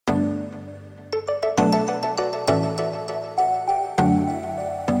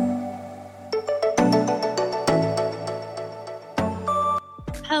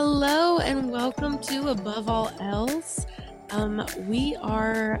to Above All Else. We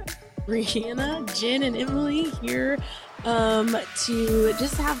are Brianna, Jen, and Emily here to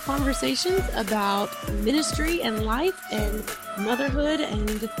just have conversations about ministry and life and motherhood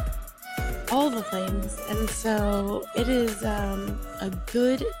and all the things. And so it is a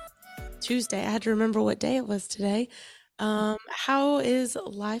good Tuesday. I had to remember what day it was today. How is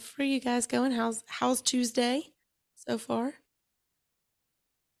life for you guys going? How's Tuesday so far?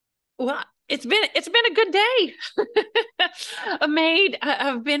 Well, it's been a good day.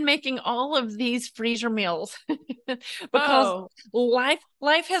 I've been making all of these freezer meals because Oh,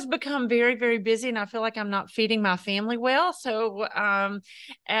 life has become very, very busy, and I feel like I'm not feeding my family well. So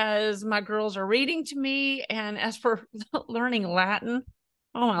as my girls are reading to me, and as for learning Latin,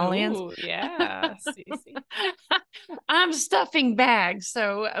 oh my lands. Oh, yeah. See. I'm stuffing bags,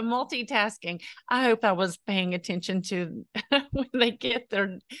 so multitasking. I hope I was paying attention to when they get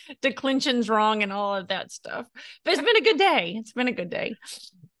their declensions wrong and all of that stuff. But it's been a good day. It's been a good day.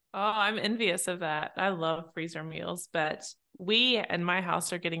 Oh, I'm envious of that. I love freezer meals, but we and my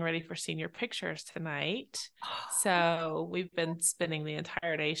house are getting ready for senior pictures tonight. So we've been spending the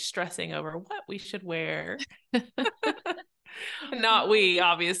entire day stressing over what we should wear. Not we,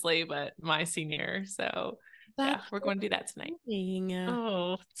 obviously, but my senior. So yeah, that's we're going to do that tonight. exciting.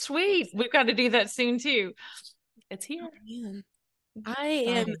 Oh, sweet. We've got to do that soon too. It's here. Man. I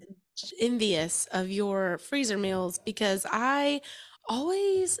am envious of your freezer meals because I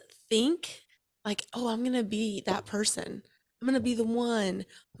always think like, oh, I'm gonna be that person. I'm gonna be the one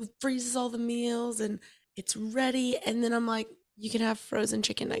who freezes all the meals and it's ready. And then I'm like, you can have frozen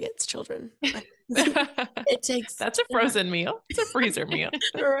chicken nuggets, children. Like, it takes That's a frozen meal. It's a freezer meal.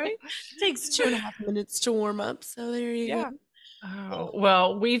 right? It takes 2.5 minutes to warm up. So there you Yeah. go. Oh,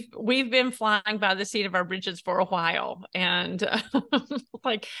 well, we've been flying by the seat of our britches for a while, and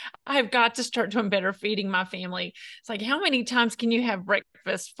like I've got to start doing better feeding my family. It's like, how many times can you have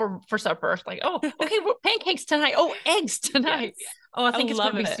breakfast for supper? It's like, oh, okay, well, pancakes tonight. Oh, eggs tonight. Yes. Oh, I I think it's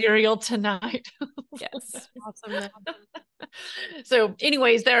love gonna be it. cereal tonight. Yes. Awesome. So,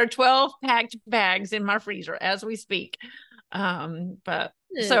 anyways, there are 12 packed bags in my freezer as we speak. But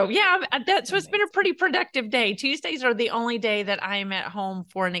so yeah, so it's been a pretty productive day. Tuesdays are the only day that I am at home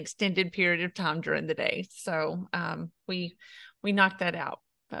for an extended period of time during the day. So we knocked that out.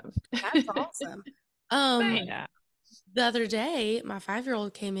 But That's awesome. Um, Yeah. the other day, my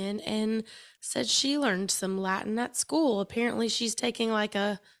 5-year-old came in and said she learned some Latin at school. Apparently, she's taking like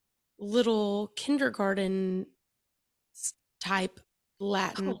a little kindergarten type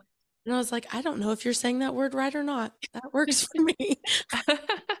Latin. cool. And I was like, I don't know if you're saying that word right or not. That works for me. I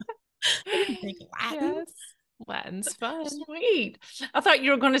didn't take Latin. Yes. Latin's fun. Sweet. I thought you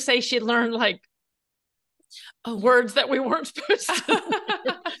were going to say she learned like Oh, words that we weren't supposed to.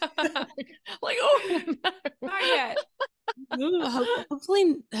 Like, oh no. Not yet.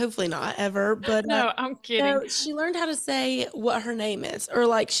 hopefully not ever. But No, I'm kidding. no, she learned how to say what her name is, or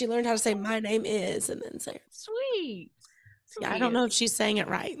like she learned how to say my name is, and then say Sweet. yeah, I don't Sweet. know if she's saying it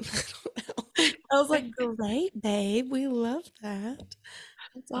right. I don't know. I was like, great, babe. We love that.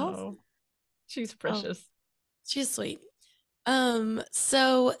 That's awesome. Oh, she's Oh, precious. she's sweet.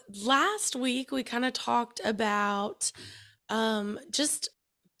 So last week we kind of talked about just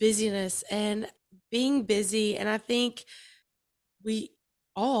busyness and being busy. And I think we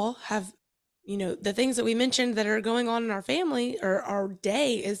all have, the things that we mentioned that are going on in our family or our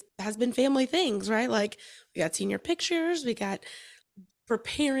day has been family things, right? Like we got senior pictures, we got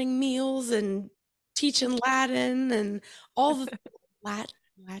preparing meals and teaching Latin and all the Latin.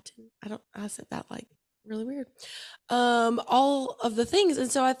 I said that like really weird. All of the things.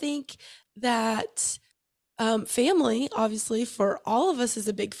 And so I think that family, obviously, for all of us is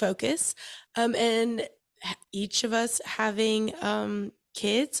a big focus. And each of us having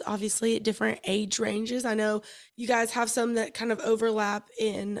kids, obviously, at different age ranges. I know you guys have some that kind of overlap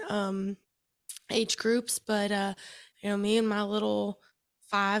in age groups, but me and my little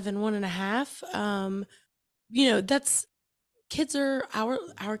 5 and 1.5, that's kids are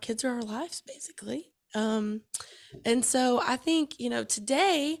our kids are our lives basically. And so I think,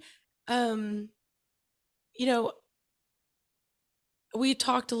 today, um, you know, we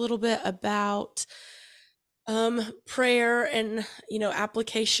talked a little bit about prayer and,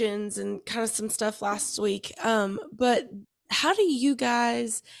 applications and kind of some stuff last week. But how do you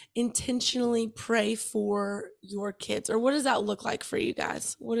guys intentionally pray for your kids, or what does that look like for you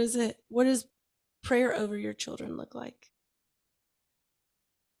guys? What does prayer over your children look like?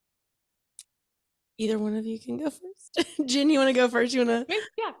 Either one of you can go first. Jen, you want to go first? You want to?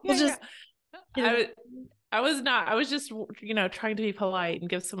 Yeah, We'll yeah, just yeah. get it I out. would, I was just, trying to be polite and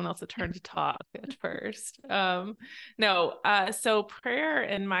give someone else a turn to talk at first. No, so prayer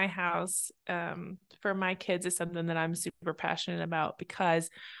in my house, for my kids is something that I'm super passionate about because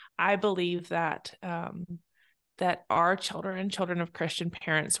I believe that, that our children of Christian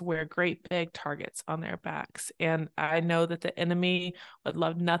parents wear great big targets on their backs. And I know that the enemy would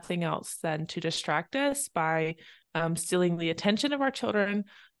love nothing else than to distract us by stealing the attention of our children,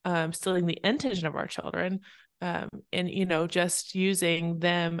 stealing the intention of our children, and just using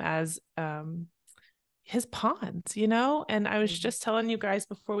them as his pawns, And I was just telling you guys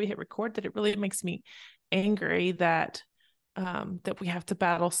before we hit record that it really makes me angry that that we have to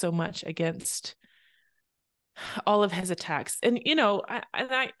battle so much against all of his attacks. And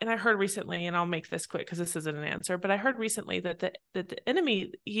I heard recently, and I'll make this quick because this isn't an answer, but I heard recently that the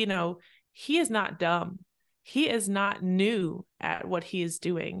enemy, he is not dumb. He is not new at what he is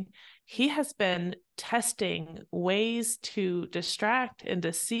doing. He has been testing ways to distract and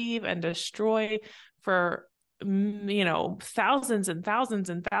deceive and destroy for thousands and thousands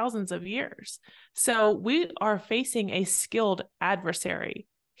and thousands of years. So we are facing a skilled adversary.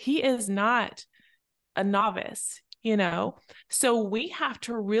 He is not a novice. So we have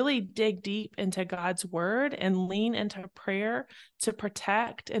to really dig deep into God's word and lean into prayer to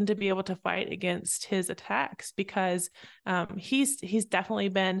protect and to be able to fight against his attacks, because he's definitely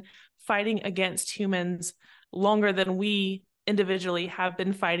been fighting against humans longer than we individually have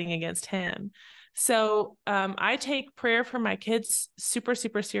been fighting against him. So I take prayer for my kids super,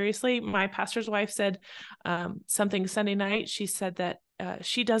 super seriously. My pastor's wife said something Sunday night. She said that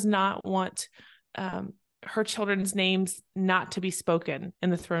she does not want her children's names not to be spoken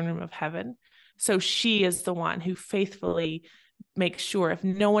in the throne room of heaven. So she is the one who faithfully makes sure, if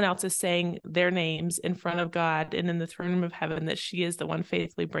no one else is saying their names in front of God and in the throne room of heaven, that she is the one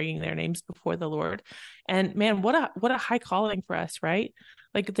faithfully bringing their names before the Lord. And man, what a high calling for us, right?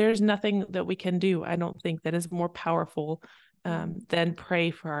 Like there's nothing that we can do, I don't think, that is more powerful than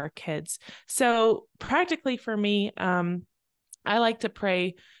pray for our kids. So practically for me, I like to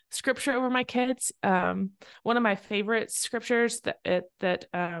pray scripture over my kids. One of my favorite scriptures that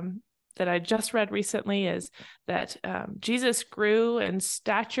I just read recently is that Jesus grew in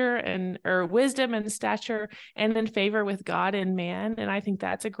stature or wisdom and stature and in favor with God and man. And I think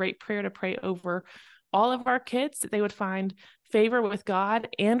that's a great prayer to pray over all of our kids, that they would find favor with God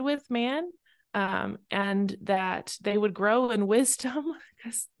and with man. And that they would grow in wisdom,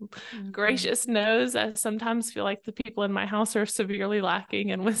 because gracious knows I sometimes feel like the people in my house are severely lacking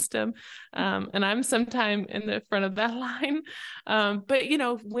in wisdom. And I'm sometime in the front of that line. But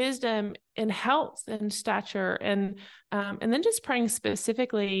wisdom and health and stature, and then just praying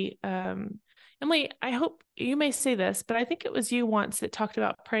specifically, Emily, I hope you may say this, but I think it was you once that talked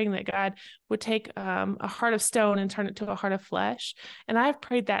about praying that God would take a heart of stone and turn it to a heart of flesh. And I've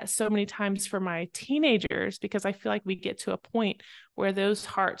prayed that so many times for my teenagers, because I feel like we get to a point where those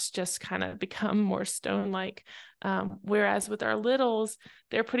hearts just kind of become more stone-like. Whereas with our littles,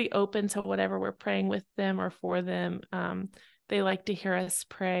 they're pretty open to whatever we're praying with them or for them. They like to hear us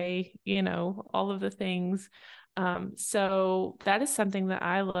pray, all of the things. So that is something that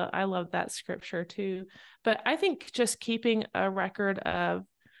I love. I love that scripture too. But I think just keeping a record of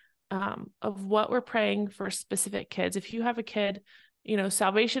what we're praying for specific kids. If you have a kid,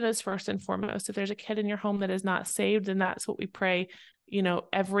 salvation is first and foremost. If there's a kid in your home that is not saved, then that's what we pray,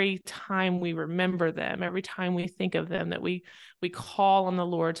 every time we remember them, every time we think of them, that we call on the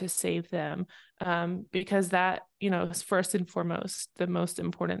Lord to save them. Because that, is first and foremost, the most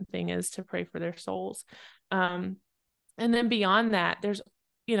important thing is to pray for their souls. And then beyond that,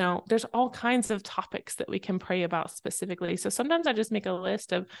 there's all kinds of topics that we can pray about specifically. So sometimes I just make a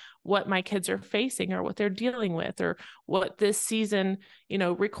list of what my kids are facing or what they're dealing with or what this season,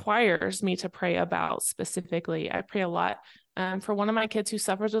 requires me to pray about specifically. I pray a lot for one of my kids who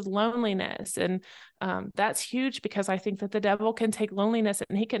suffers with loneliness. And that's huge, because I think that the devil can take loneliness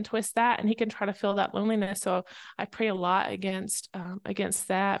and he can twist that and he can try to fill that loneliness. So I pray a lot against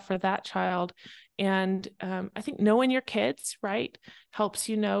that for that child. And I think knowing your kids, right, helps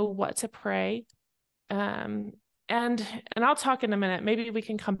you know what to pray. And I'll talk in a minute. Maybe we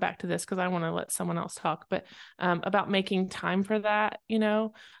can come back to this because I want to let someone else talk, but about making time for that,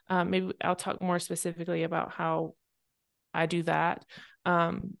 maybe I'll talk more specifically about how I do that.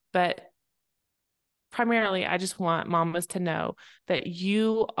 But primarily, I just want mamas to know that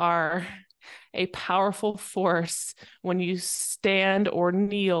you are a powerful force when you stand or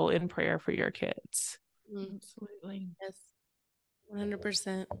kneel in prayer for your kids. Absolutely. Yes.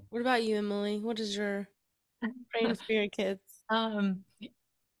 100%. What about you, Emily? What is your praying for your kids?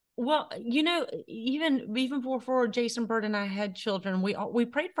 Well, even before Jason Bird and I had children, we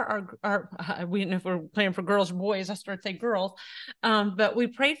prayed for our we didn't know if we were praying for girls or boys. I started to say girls, but we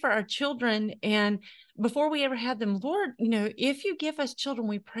prayed for our children, and before we ever had them, Lord, if you give us children,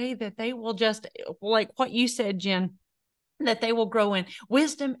 we pray that they will just, like what you said, Jen, that they will grow in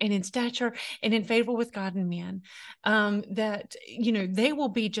wisdom and in stature and in favor with God and men. That, they will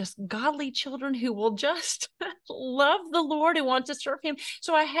be just godly children who will just love the Lord and want to serve him.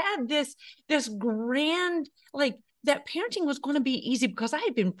 So I had this grand, like, that parenting was going to be easy because I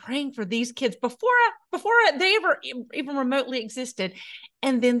had been praying for these kids before they ever even remotely existed.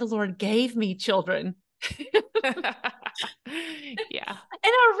 And then the Lord gave me children. Yeah.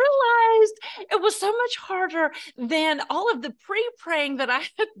 And I realized it was so much harder than all of the pre-praying that I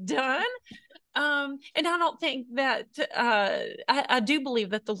had done. And I don't think that I do believe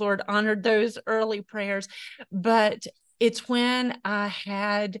that the Lord honored those early prayers, but it's when I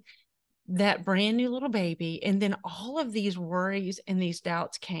had that brand new little baby, and then all of these worries and these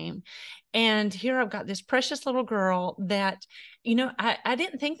doubts came. And here I've got this precious little girl that, I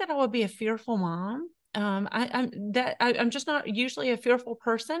didn't think that I would be a fearful mom. I'm just not usually a fearful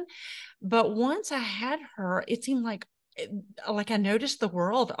person, but once I had her, it seemed like I noticed the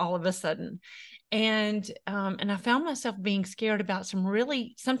world all of a sudden. And I found myself being scared about some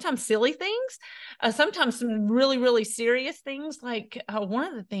really sometimes silly things, sometimes some really, really serious things. Like one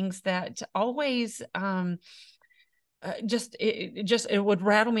of the things that always it would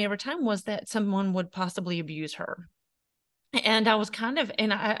rattle me every time was that someone would possibly abuse her. And I was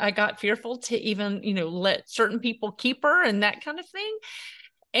I got fearful to even, let certain people keep her and that kind of thing.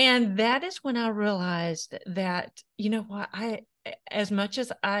 And that is when I realized that, what, as much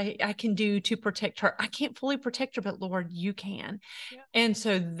as I can do to protect her, I can't fully protect her, but Lord, you can. Yeah. And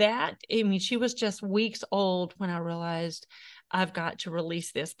so she was just weeks old when I realized I've got to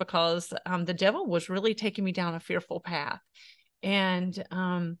release this, because the devil was really taking me down a fearful path. And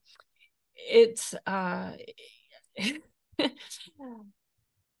it's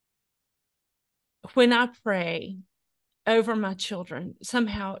when I pray over my children,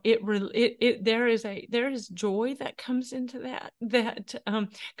 somehow there is joy that comes into that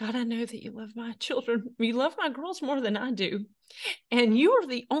God, I know that you love my children, you love my girls more than I do, and you are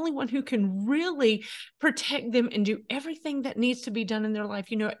the only one who can really protect them and do everything that needs to be done in their life,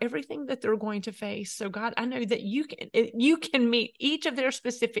 everything that they're going to face. So God, I know that you can meet each of their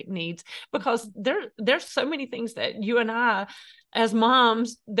specific needs, because there's so many things that you and I as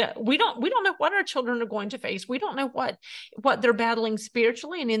moms that we don't know what our children are going to face. We don't know what they're battling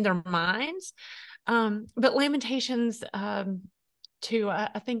spiritually and in their minds. But Lamentations 2,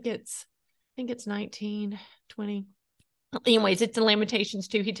 I think it's 19, 20. Anyways, it's in Lamentations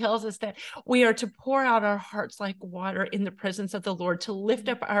 2. He tells us that we are to pour out our hearts like water in the presence of the Lord, to lift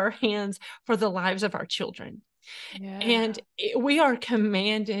up our hands for the lives of our children. Yeah. And we are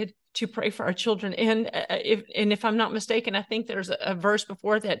commanded to pray for our children. And if I'm not mistaken, I think there's a verse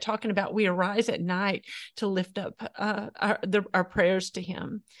before that talking about we arise at night to lift up our prayers to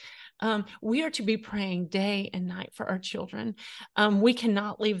him. We are to be praying day and night for our children. We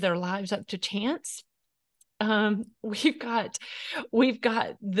cannot leave their lives up to chance. We've got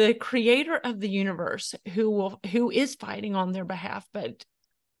the creator of the universe who is fighting on their behalf, but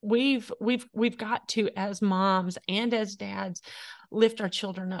we've got to, as moms and as dads, lift our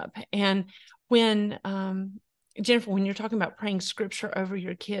children up. And when Jennifer, when you're talking about praying scripture over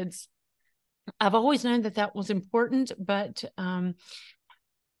your kids, I've always known that was important, but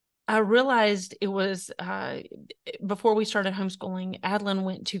I realized it was before we started homeschooling, Adeline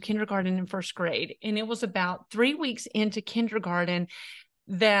went to kindergarten in first grade, and it was about 3 weeks into kindergarten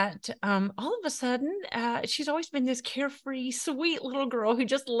that all of a sudden, she's always been this carefree, sweet little girl who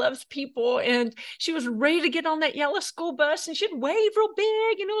just loves people. And she was ready to get on that yellow school bus, and she'd wave real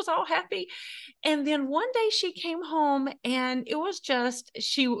big, and it was all happy. And then one day she came home, and it was just,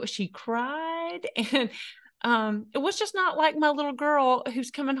 she cried, and it was just not like my little girl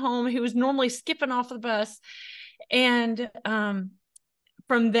who's coming home, who was normally skipping off the bus. And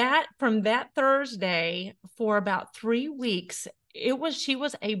from that Thursday, for about 3 weeks, she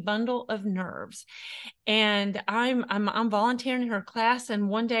was a bundle of nerves. And I'm volunteering in her class, and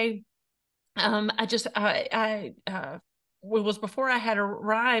one day it was before I had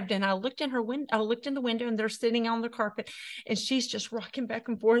arrived, and I looked in the window, and they're sitting on the carpet, and she's just rocking back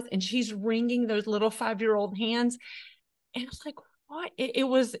and forth, and she's wringing those little 5-year-old hands. And I was like, what? It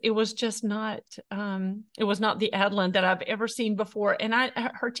was just not, it was not the Adeline that I've ever seen before. And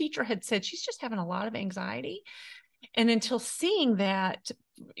her teacher had said she's just having a lot of anxiety. And until seeing that,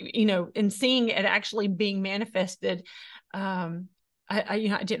 and seeing it actually being manifested,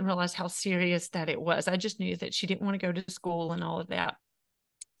 I didn't realize how serious that it was. I just knew that she didn't want to go to school and all of that.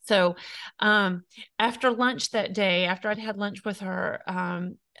 So after lunch that day, after I'd had lunch with her,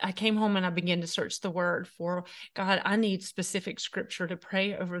 I came home and I began to search the word for, God, I need specific scripture to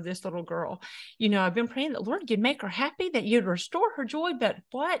pray over this little girl. I've been praying that, Lord, you'd make her happy, that you'd restore her joy, but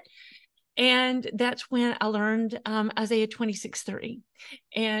what? And that's when I learned Isaiah 26:3.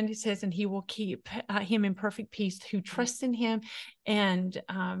 And it says, and he will keep him in perfect peace who trusts in him. And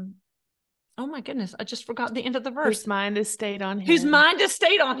oh my goodness, I just forgot the end of the verse. Whose mind is stayed on him. Whose mind is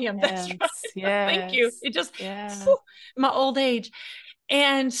stayed on him. Yes, That's right. yes, Thank you. It just, yeah. my old age.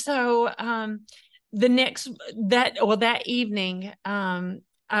 And so that evening,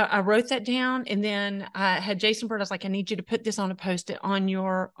 I wrote that down, and then I had Jason Bird. I was like, I need you to put this on a Post-it on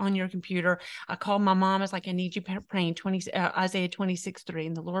your computer. I called my mom. I was like, I need you praying Isaiah 26:3,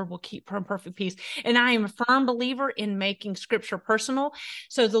 and the Lord will keep her in perfect peace. And I am a firm believer in making scripture personal.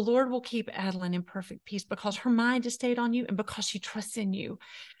 So the Lord will keep Adeline in perfect peace because her mind is stayed on you and because she trusts in you.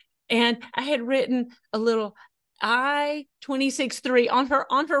 And I had written a little I-26:3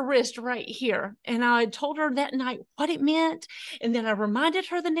 on her wrist right here. And I had told her that night what it meant. And then I reminded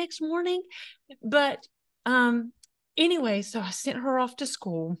her the next morning. But anyway, so I sent her off to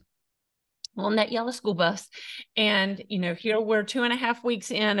school on that yellow school bus. And, here we're 2.5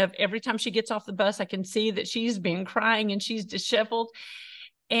 weeks in of every time she gets off the bus, I can see that she's been crying and she's disheveled.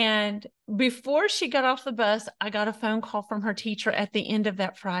 And before she got off the bus, I got a phone call from her teacher at the end of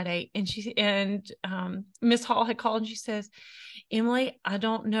that Friday. And Miss Hall had called and she says, Emily, I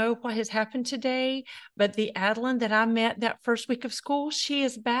don't know what has happened today, but the Adeline that I met that first week of school, she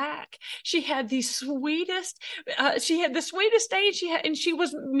is back. She had the sweetest day. And she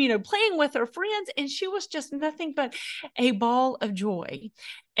was, playing with her friends, and she was just nothing but a ball of joy.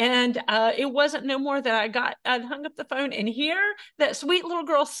 And it wasn't no more that I'd hung up the phone, and here that sweet little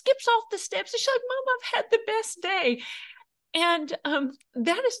girl skips off the steps and she's like, Mom, I've had the best day. And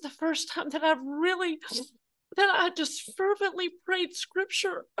that is the first time that I just fervently prayed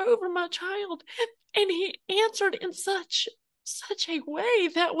scripture over my child. And he answered in such a way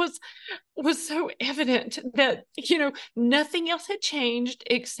that was so evident that, nothing else had changed,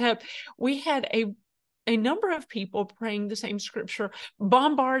 except we had a number of people praying the same scripture,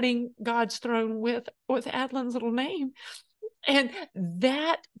 bombarding God's throne with Adeline's little name. And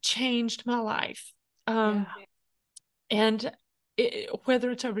that changed my life. And whether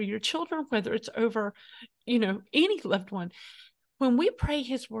it's over your children, whether it's over, any loved one, when we pray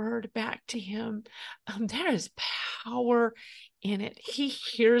his word back to him, there is power in it. He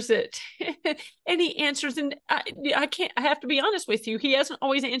hears it and he answers. And I have to be honest with you. He hasn't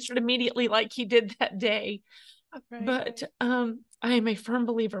always answered immediately like he did that day. Right. But I am a firm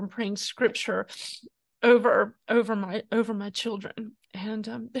believer in praying scripture over my children.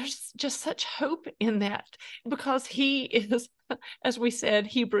 And there's just such hope in that, because he is, as we said,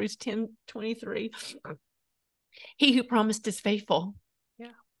 Hebrews 10:23, he who promised is faithful.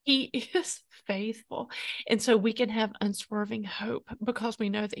 Yeah. He is faithful. And so we can have unswerving hope because we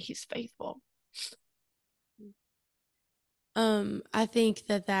know that he's faithful. I think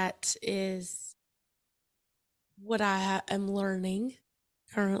that is what I am learning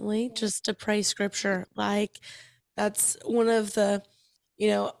currently, just to pray scripture. Like, that's one of the,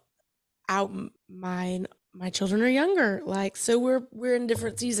 my children are younger, like, so we're in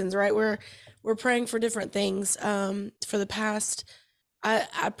different seasons, right? We're praying for different things. For the past, I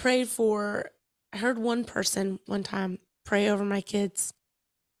heard one person one time pray over my kids,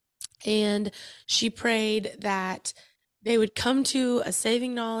 and she prayed that they would come to a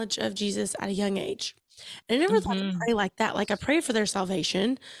saving knowledge of Jesus at a young age. And I never thought to pray like that. Like, I prayed for their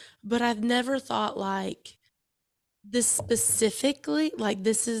salvation, but I've never thought like this specifically, like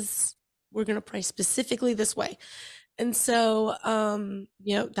we're going to pray specifically this way. And so,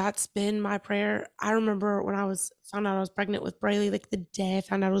 that's been my prayer. I remember when I found out I was pregnant with Braylee, like the day I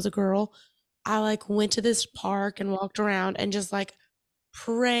found out it was a girl, I like went to this park and walked around and just like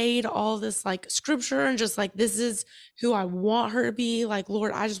prayed all this like scripture, and just like, this is who I want her to be. Like,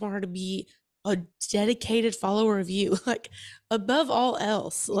 Lord, I just want her to be a dedicated follower of you, like above all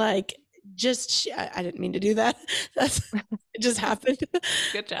else. Like, I didn't mean to do that. It just happened.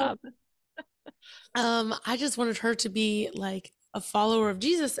 Good job. I just wanted her to be like a follower of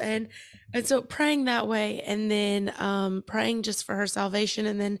Jesus, and so praying that way, and then praying just for her salvation.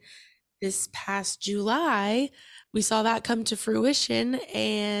 And then this past July, we saw that come to fruition,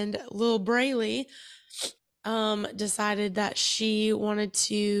 and little Braylee decided that she wanted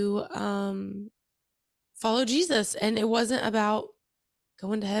to follow Jesus. And it wasn't about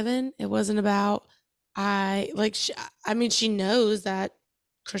going to heaven. It wasn't about I mean, she knows that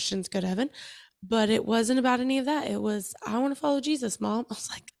Christians go to heaven, but it wasn't about any of that. It was, I want to follow Jesus, Mom. I was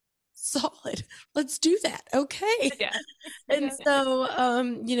like, solid. Let's do that. Okay. Yeah. And so,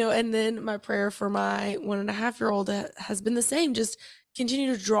 and then my prayer for my 1.5-year-old has been the same. Just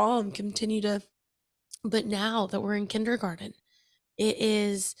continue to draw him, but now that we're in kindergarten, it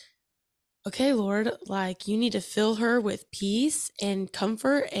is, okay, Lord, like you need to fill her with peace and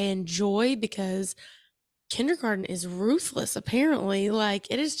comfort and joy because kindergarten is ruthless, apparently. Like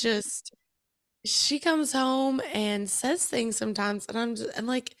it is just, she comes home and says things sometimes, and I'm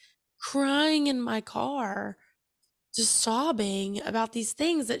like crying in my car, just sobbing about these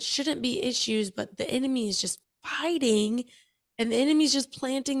things that shouldn't be issues, but the enemy is just fighting, and the enemy's just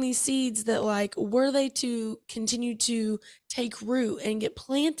planting these seeds that, like, were they to continue to take root and get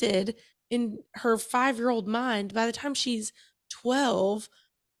planted in her 5-year-old mind, by the time she's 12,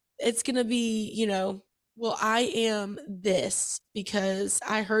 it's going to be, well, I am this because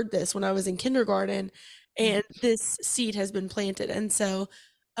I heard this when I was in kindergarten and this seed has been planted. And so,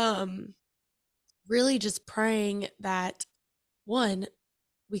 really just praying that one,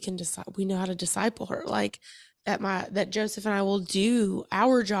 we can decide, we know how to disciple her, like that Joseph and I will do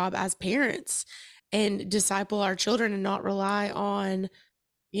our job as parents and disciple our children and not rely on,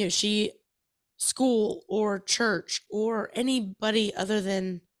 she school or church or anybody other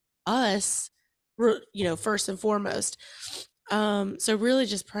than us, first and foremost. So really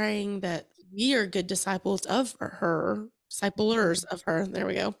just praying that we are good disciples of her, disciplers of her. There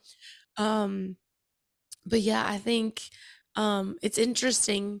we go. Um, but yeah, I think it's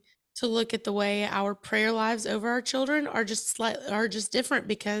interesting to look at the way our prayer lives over our children are just different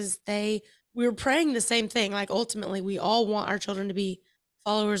because we were praying the same thing. Like ultimately we all want our children to be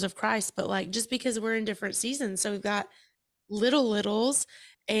followers of Christ, but like just because we're in different seasons. So we've got littles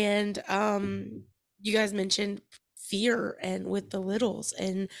and you guys mentioned fear and with the littles,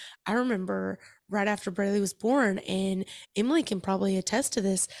 and I remember right after Braylee was born, and Emily can probably attest to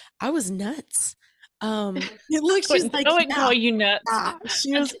this, I was nuts. It looks just like, I wouldn't yeah, call you nuts.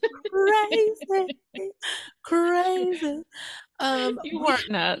 she was crazy, crazy. You weren't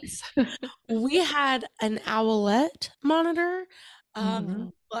nuts. We had an owlet monitor.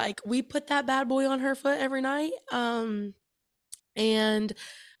 Mhm. Like we put that bad boy on her foot every night. And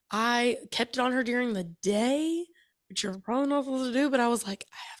I kept it on her during the day, which you're probably not supposed to do, but I was like,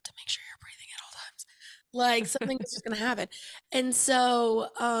 I have to make sure you're breathing at all times. Like something is just gonna happen. And so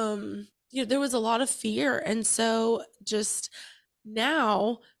there was a lot of fear. And so just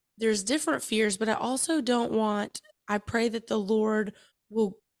now there's different fears, but I pray that the Lord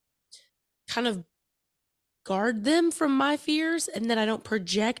will kind of guard them from my fears and that I don't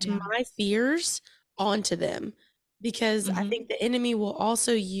project Yeah. my fears onto them, because I Mhm. think the enemy will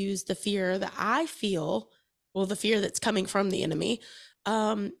also use the fear that I feel, well, the fear that's coming from the enemy,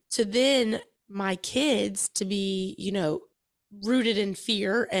 to then my kids to be, rooted in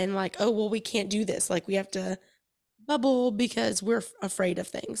fear and like, oh, well, we can't do this. Like we have to bubble because we're afraid of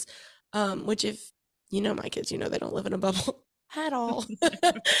things. Which if my kids, they don't live in a bubble at all.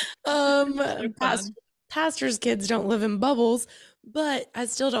 So Past, fun. pastors' kids don't live in bubbles, but I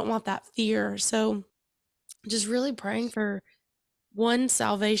still don't want that fear. So just really praying for one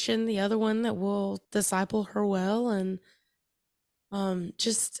salvation, the other one that will disciple her well, and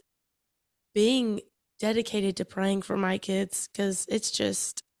just being dedicated to praying for my kids, because it's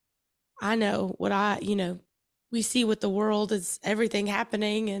just, I know what we see with the world is everything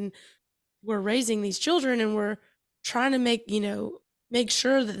happening, and we're raising these children and we're trying to make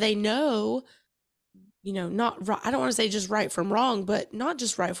sure that they know, not right. I don't want to say just right from wrong, but not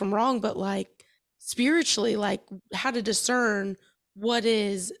just right from wrong, but like spiritually, like how to discern what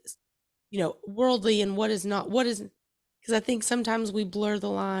is, worldly and what is not, because I think sometimes we blur the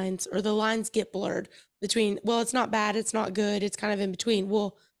lines, or the lines get blurred between, well, it's not bad, it's not good, it's kind of in between.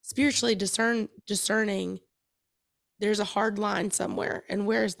 Well, spiritually discerning, there's a hard line somewhere, and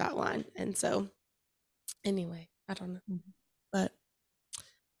where is that line? And so anyway, I don't know. Mhm. But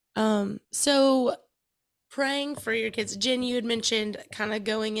so praying for your kids. Jen, you had mentioned kind of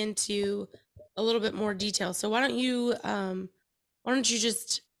going into a little bit more detail. So why don't you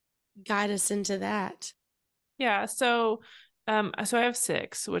just guide us into that? Yeah. So I have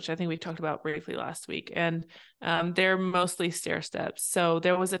six, which I think we talked about briefly last week, and they're mostly stair steps. So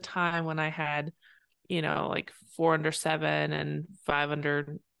there was a time when I had, like 4 under 7 and 5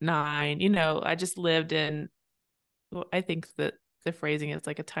 under 9. I just lived in, well, I think that the phrasing is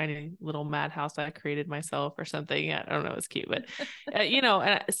like a tiny little madhouse I created myself or something. I don't know. It's cute, but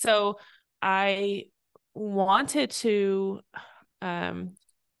and so I wanted to, um,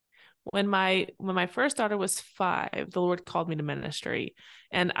 when my first daughter was 5, the Lord called me to ministry,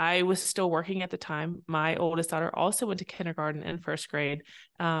 and I was still working at the time. My oldest daughter also went to kindergarten and first grade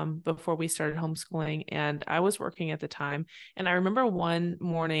before we started homeschooling, and I was working at the time. And I remember one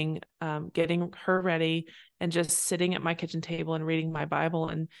morning getting her ready and just sitting at my kitchen table and reading my Bible,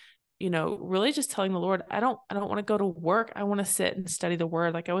 and really just telling the Lord, I don't want to go to work. I want to sit and study the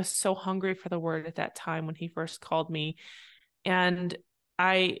word. Like, I was so hungry for the word at that time when he first called me. And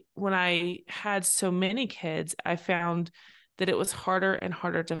when I had so many kids, I found that it was harder and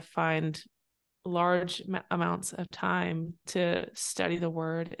harder to find large amounts of time to study the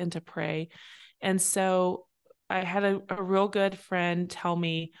word and to pray. And so I had a real good friend tell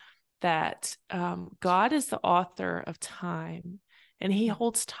me that God is the author of time, and he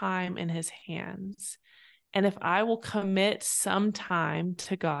holds time in his hands. And if I will commit some time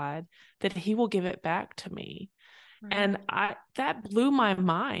to God, that he will give it back to me. Right. And that blew my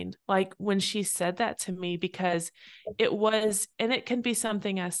mind, like when she said that to me, because and it can be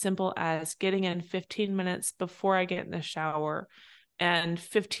something as simple as getting in 15 minutes before I get in the shower and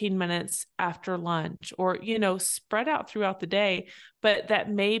 15 minutes after lunch, or, spread out throughout the day, but that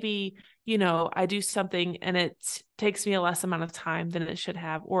maybe, I do something and it takes me a less amount of time than it should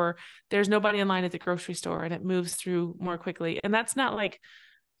have, or there's nobody in line at the grocery store and it moves through more quickly. And that's not like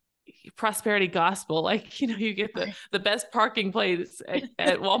prosperity gospel, like, you get the best parking place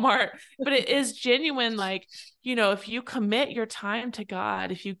at Walmart, but it is genuine. Like, if you commit your time to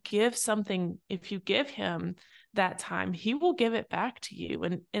God, if you give him that time, he will give it back to you.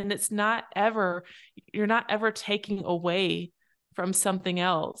 And you're not ever taking away from something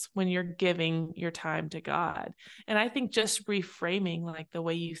else when you're giving your time to God. And I think just reframing like the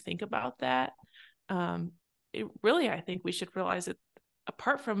way you think about that, I think we should realize that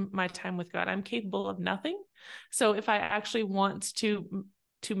apart from my time with God, I'm capable of nothing. So if I actually want to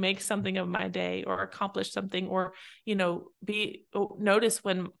make something of my day or accomplish something, or, notice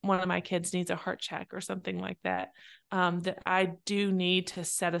when one of my kids needs a heart check or something like that, that I do need to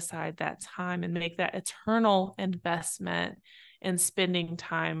set aside that time and make that eternal investment in spending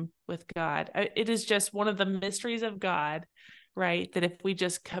time with God. It is just one of the mysteries of God, right? That if we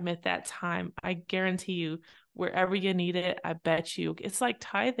just commit that time, I guarantee you, wherever you need it, I bet you it's like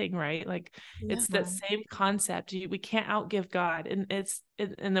tithing, right? Like, it's that same concept. We can't outgive God, and it's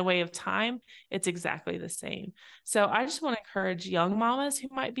in the way of time, it's exactly the same. So I just want to encourage young mamas who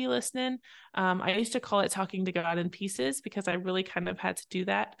might be listening. I used to call it talking to God in pieces, because I really kind of had to do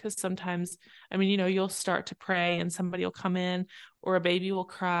that, because sometimes, you'll start to pray and somebody will come in, or a baby will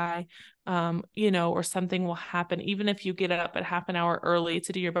cry, or something will happen. Even if you get up at half an hour early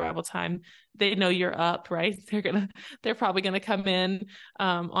to do your Bible time, they know you're up, right? They're probably going to come in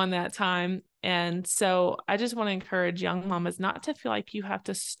on that time. And so I just want to encourage young mamas not to feel like you have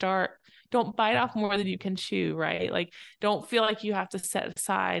to don't bite off more than you can chew, right? Like, don't feel like you have to set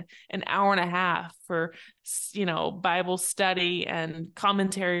aside an hour and a half for, Bible study and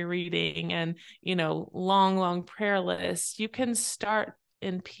commentary reading and, long prayer lists. You can start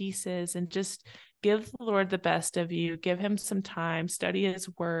in pieces and just give the Lord the best of you, give him some time, study his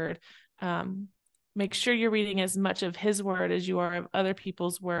word. Make sure you're reading as much of his word as you are of other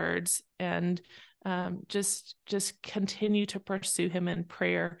people's words, and just continue to pursue him in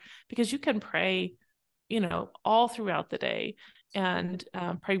prayer, because you can pray, all throughout the day, and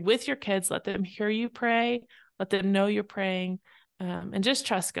pray with your kids. Let them hear you pray, let them know you're praying, and just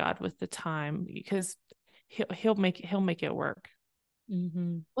trust God with the time, because he'll make it work.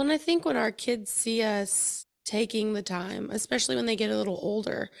 Mm-hmm. Well, and I think when our kids see us taking the time, especially when they get a little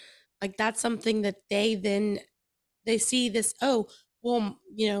older, like that's something that they see this, oh, well,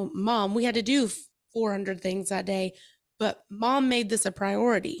 mom, we had to do 400 things that day, but mom made this a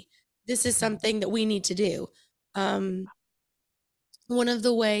priority. This is something that we need to do. One of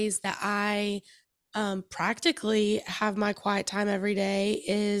the ways that I practically have my quiet time every day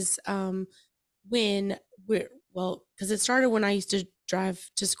is when because it started when I used to drive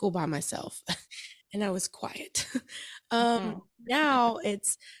to school by myself and I was quiet. Now I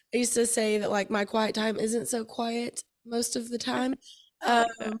used to say that like my quiet time isn't so quiet most of the time. I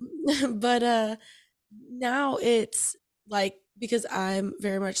like that. But now it's like, because I'm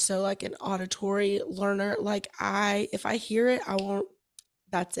very much so like an auditory learner, like if I hear it, I won't,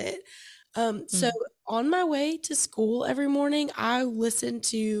 that's it. So on my way to school every morning, I'm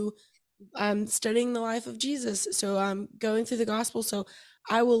studying the life of Jesus. So I'm going through the gospel. So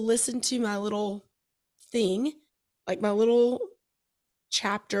I will listen to my little thing, like my little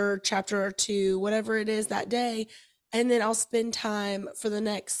chapter or two, whatever it is that day. And then I'll spend time for the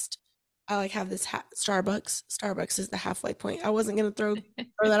next, I like have this Starbucks. Starbucks is the halfway point. I wasn't gonna throw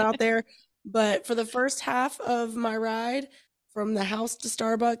that out there, but for the first half of my ride from the house to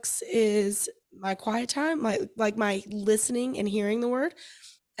Starbucks is my quiet time, like my listening and hearing the word,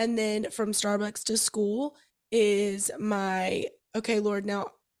 and then from Starbucks to school is my okay, Lord.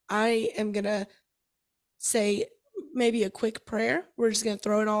 Now I am gonna say maybe a quick prayer. We're just gonna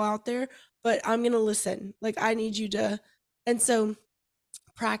throw it all out there, but I'm gonna listen. Like I need you to, and so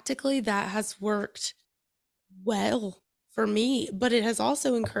practically that has worked well for me, but it has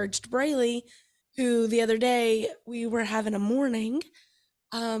also encouraged Braylee, who the other day we were having a morning.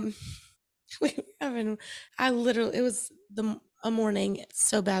 Um, we were having, I literally, it was a morning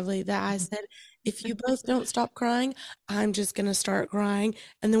so badly that I said, if you both don't stop crying, I'm just gonna start crying,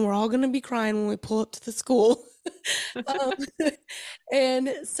 and then we're all gonna be crying when we pull up to the school. um, and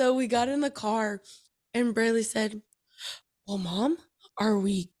so we got in the car, and Braylee said, well, Mom, are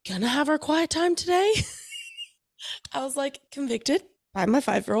we gonna have our quiet time today? I was like, convicted by my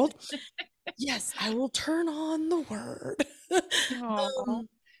 5-year-old. Yes, I will turn on the word. Oh, um,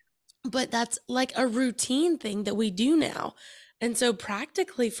 but that's like a routine thing that we do now. And so,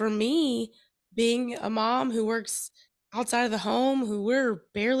 practically for me, being a mom who works outside of the home, who we're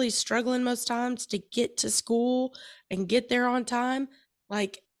barely struggling most times to get to school and get there on time,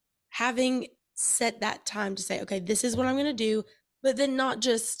 like having set that time to say, okay, this is what I'm going to do, but then not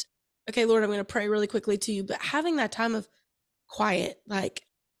just, okay, Lord, I'm going to pray really quickly to you, but having that time of quiet, like,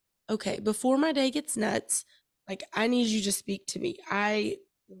 okay, before my day gets nuts, like I need you to speak to me. I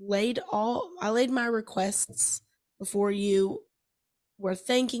laid my requests before you. We're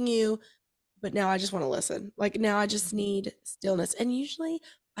thanking you, but now I just want to listen. Like now I just need stillness. And usually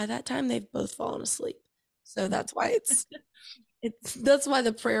by that time they've both fallen asleep. So that's why it's that's why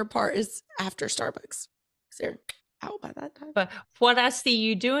the prayer part is after Starbucks. 'Cause they're out by that time. but what I see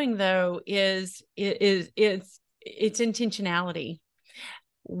you doing though is it's intentionality.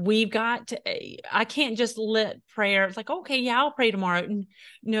 We've got to, I can't just let prayer, it's like, okay, yeah, I'll pray tomorrow.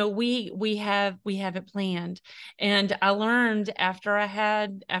 No, we have it planned. And I learned after I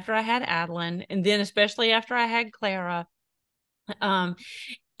had Adeline, and then especially after I had Clara, um,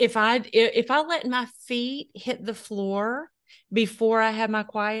 if I let my feet hit the floor before I had my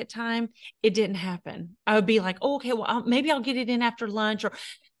quiet time, it didn't happen. I would be like, oh, okay, well, maybe I'll get it in after lunch, or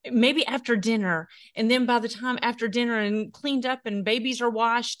maybe after dinner. And then by the time after dinner and cleaned up and babies are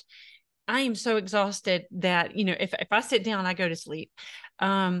washed, I am so exhausted that, if I sit down, I go to sleep.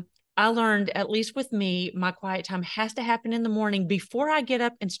 Um, I learned, at least with me, my quiet time has to happen in the morning before I get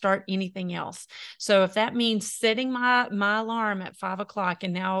up and start anything else. So if that means setting my alarm at 5 o'clock,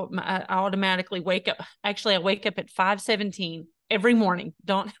 and now I automatically wake up. Actually, I wake up at 5:17 every morning.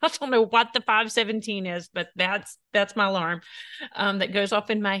 I don't know what the 5:17 is, but that's my alarm that goes off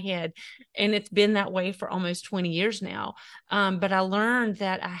in my head, and it's been that way for almost 20 years now. But I learned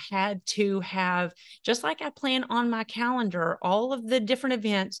that I had to have, just like I plan on my calendar, all of the different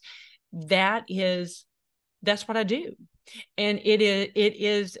events. That's what I do. And it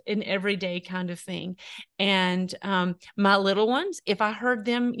is an everyday kind of thing. And my little ones, if I heard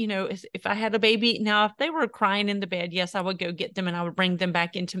them, if I had a baby, now if they were crying in the bed, yes, I would go get them and I would bring them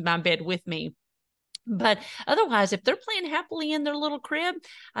back into my bed with me. But otherwise, if they're playing happily in their little crib,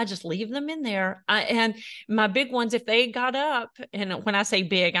 I just leave them in there. And my big ones, if they got up, and when I say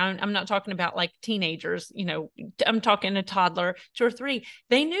big, I'm not talking about like teenagers, I'm talking a toddler, 2 or 3.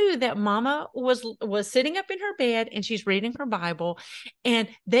 They knew that mama was sitting up in her bed and she's reading her Bible, and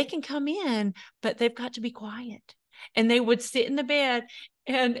they can come in, but they've got to be quiet. And they would sit in the bed,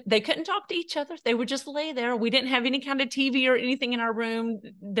 and they couldn't talk to each other. They would just lay there. We didn't have any kind of TV or anything in our room.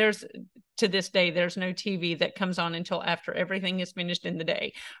 To this day, there's no TV that comes on until after everything is finished in the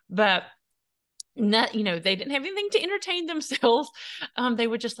day. But they didn't have anything to entertain themselves. They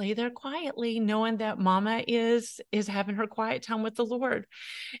would just lay there quietly, knowing that mama is having her quiet time with the Lord.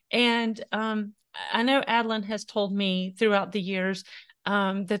 And I know Adeline has told me throughout the years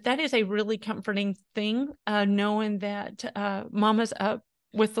that is a really comforting thing, knowing that mama's up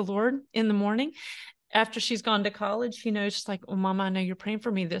with the Lord in the morning. After she's gone to college, she's like, "Oh, Mama, I know you're praying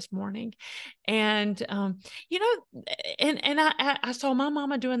for me this morning," and you know, and I saw my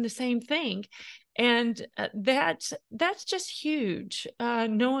mama doing the same thing, and that's just huge.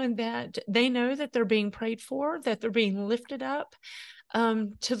 Knowing that they know that they're being prayed for, that they're being lifted up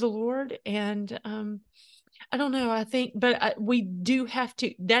to the Lord, and I don't know. I think, but we do have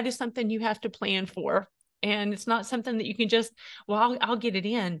to. That is something you have to plan for, and it's not something that you can just. Well, I'll get it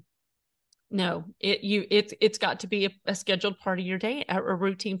in. No, it's got to be a scheduled part of your day, a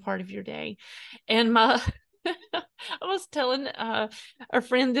routine part of your day. And my I was telling a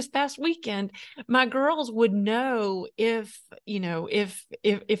friend this past weekend, my girls would know if,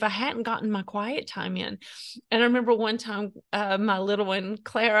 if I hadn't gotten my quiet time in. And I remember one time, my little one,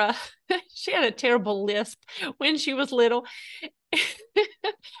 Clara, she had a terrible lisp when she was little. And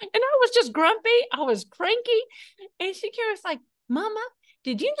I was just grumpy. I was cranky. And she was like, Mama,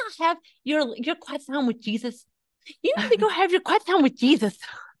 did you not have your quiet time with Jesus? You need to go have your quiet time with Jesus.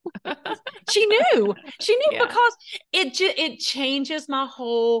 She knew Yeah. because it changes my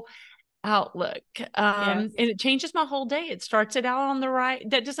whole outlook. And it changes my whole day. It starts it out on the right.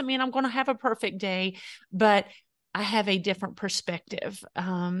 That doesn't mean I'm going to have a perfect day, but I have a different perspective.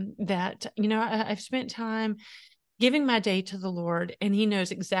 That, I've spent time giving my day to the Lord, and He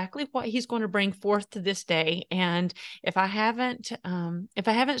knows exactly what He's going to bring forth to this day. And if I haven't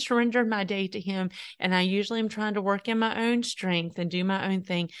surrendered my day to Him, and I usually am trying to work in my own strength and do my own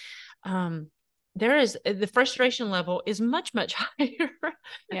thing, there is the frustration level is much, much higher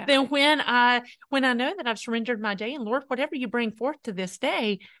than when I know that I've surrendered my day, and Lord, whatever you bring forth to this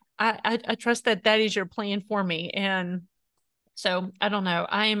day, I trust that is your plan for me. And so I don't know.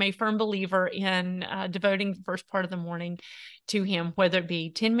 I am a firm believer in devoting the first part of the morning to Him, whether it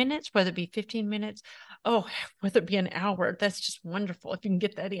be 10 minutes, whether it be 15 minutes, whether it be an hour. That's just wonderful if you can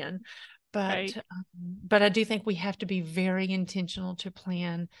get that in. But but I do think we have to be very intentional to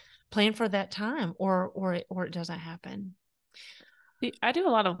plan for that time, or it doesn't happen. I do a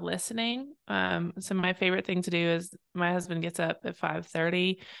lot of listening. So my favorite thing to do is my husband gets up at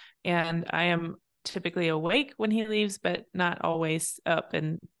 5:30, and I am typically awake when he leaves, but not always up,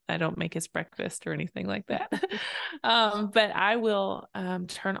 and I don't make his breakfast or anything like that. But I will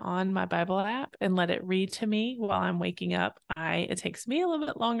turn on my Bible app and let it read to me while I'm waking up. It takes me a little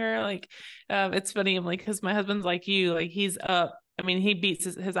bit longer. Like, it's funny. I'm like, because my husband's like you, like he's up. I mean, he beats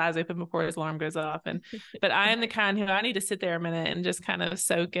his eyes open before his alarm goes off. But I am the kind who I need to sit there a minute and just kind of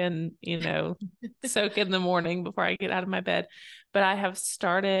soak in the morning before I get out of my bed. But I have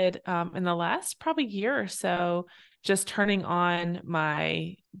started in the last probably year or so, just turning on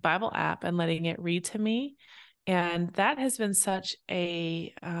my Bible app and letting it read to me. And that has been such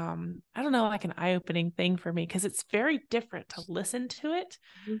a, I don't know, like an eye-opening thing for me, because it's very different to listen to it.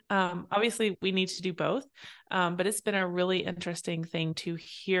 Obviously, we need to do both, but it's been a really interesting thing to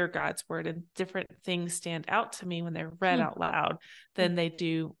hear God's word, and different things stand out to me when they're read out loud than they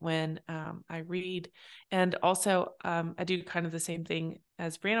do when I read. And also, I do kind of the same thing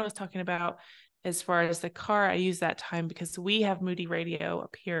as Brianna was talking about. As far as the car, I use that time because we have Moody Radio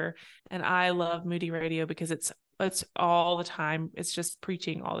up here, and I love Moody Radio because it's all the time. It's just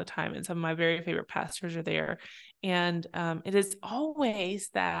preaching all the time, and some of my very favorite pastors are there. And it is always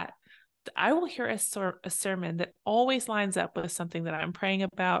that I will hear a sermon that always lines up with something that I'm praying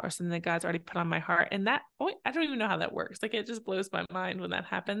about, or something that God's already put on my heart. And that, I don't even know how that works. Like, it just blows my mind when that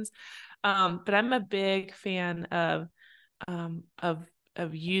happens. But I'm a big fan of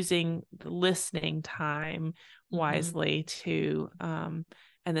using the listening time wisely to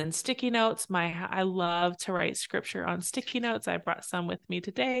and then sticky notes. I love to write scripture on sticky notes. I brought some with me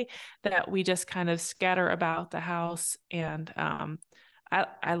today that we just kind of scatter about the house. And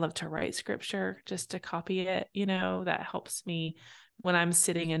I love to write scripture just to copy it. That helps me when I'm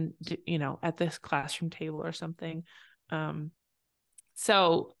sitting and at this classroom table or something.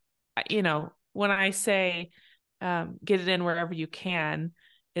 So when I say get it in wherever you can,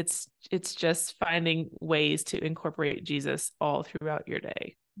 it's just finding ways to incorporate Jesus all throughout your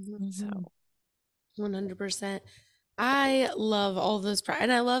day. So 100%. I love all those,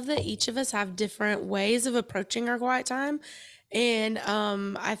 and I love that each of us have different ways of approaching our quiet time. And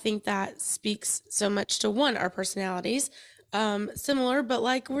I think that speaks so much to our personalities, similar, but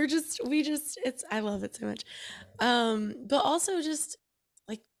like I love it so much. But also just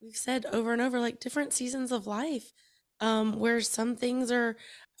like we've said over and over, like different seasons of life, where some things are.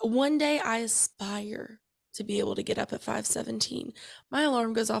 One day I aspire to be able to get up at 5:17. My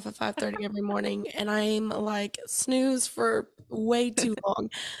alarm goes off at 5:30 every morning, and I'm like snooze for way too long.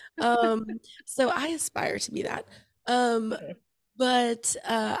 So I aspire to be that. But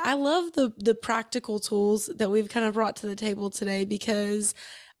I love the practical tools that we've kind of brought to the table today, because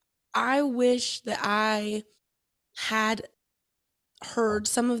I wish that I had heard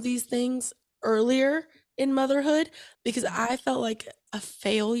some of these things earlier in motherhood, because I felt like a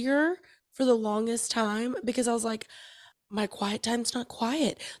failure for the longest time, because I was like, my quiet time's not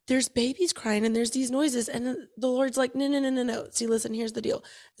quiet. There's babies crying and there's these noises. And then the Lord's like, no, no, no, no, no. See, listen, here's the deal.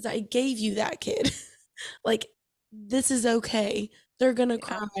 Is I gave you that kid. Like, this is okay. They're going to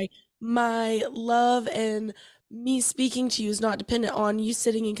cry. My love and me speaking to you is not dependent on you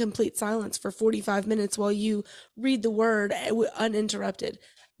sitting in complete silence for 45 minutes while you read the word uninterrupted.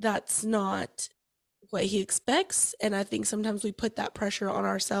 That's not what he expects. And I think sometimes we put that pressure on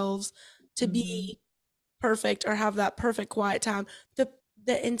ourselves to be perfect or have that perfect quiet time. The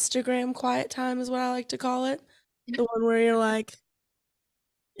Instagram quiet time is what I like to call it. The one where you're like,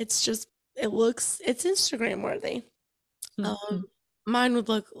 it's just it's Instagram worthy. Um, Mine would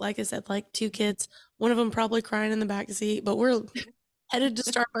look, like I said, like two kids. One of them probably crying in the back seat, but we're headed to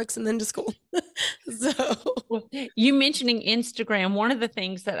Starbucks and then to school. So, well, you mentioning Instagram, one of the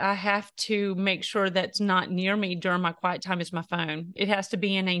things that I have to make sure that's not near me during my quiet time is my phone. It has to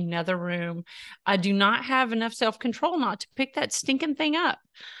be in another room. I do not have enough self-control not to pick that stinking thing up.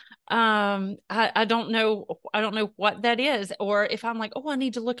 I don't know what that is, or if I'm like, oh, I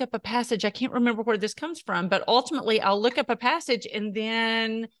need to look up a passage, I can't remember where this comes from, but ultimately I'll look up a passage and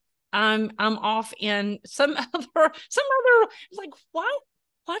then I'm off in some other like,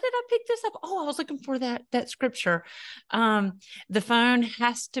 why did I pick this up? Oh, I was looking for that scripture. The phone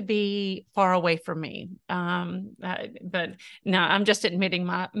has to be far away from me. But no, I'm just admitting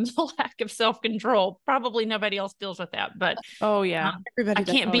my lack of self-control. Probably nobody else deals with that, but Oh yeah. everybody I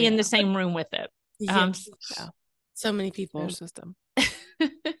does. can't be in the same room with it. Yeah. Yeah. So many people. Their system.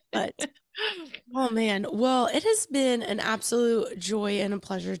 But oh man, well, it has been an absolute joy and a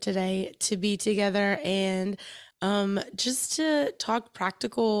pleasure today to be together and just to talk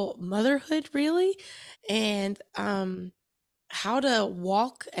practical motherhood really and how to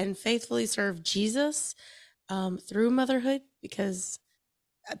walk and faithfully serve Jesus through motherhood because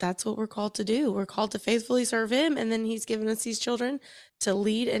that's what we're called to do. We're called to faithfully serve him and then he's given us these children to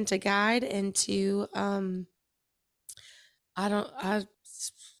lead and to guide and to I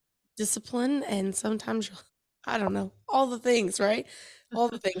discipline and sometimes I don't know, all the things, right? All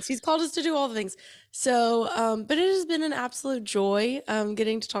the things. He's called us to do all the things. So, but it has been an absolute joy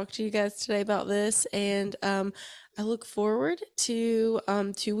getting to talk to you guys today about this. And I look forward to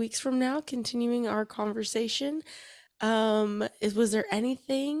 2 weeks from now continuing our conversation. Was there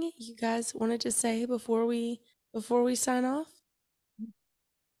anything you guys wanted to say before we sign off?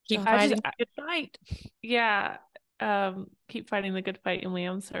 Keep I just fighting the good fight. yeah. Keep fighting the good fight. And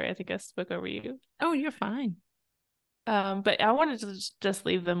Liam, sorry, I think I spoke over you. Oh, you're fine. But I wanted to just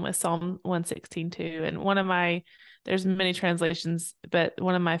leave them with Psalm 116 too. And there's many translations, but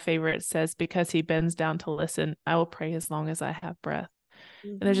one of my favorites says, because he bends down to listen, I will pray as long as I have breath.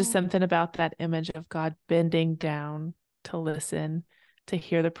 And there's just something about that image of God bending down to listen, to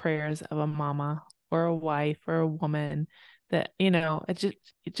hear the prayers of a mama or a wife or a woman that,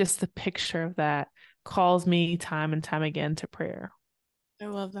 just the picture of that calls me time and time again to prayer. I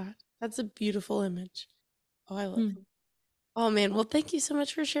love that. That's a beautiful image. Oh, I love it. Oh man, well thank you so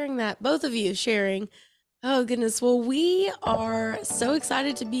much for sharing that. Both of you sharing. Oh goodness. Well, we are so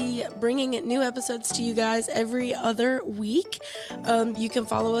excited to be bringing new episodes to you guys every other week. You can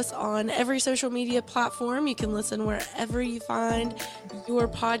follow us on every social media platform. You can listen wherever you find your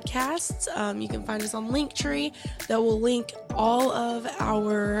podcasts. You can find us on Linktree that will link all of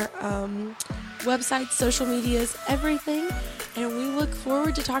our websites, social medias, everything. And we look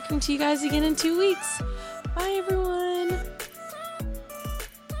forward to talking to you guys again in 2 weeks. Bye, everyone.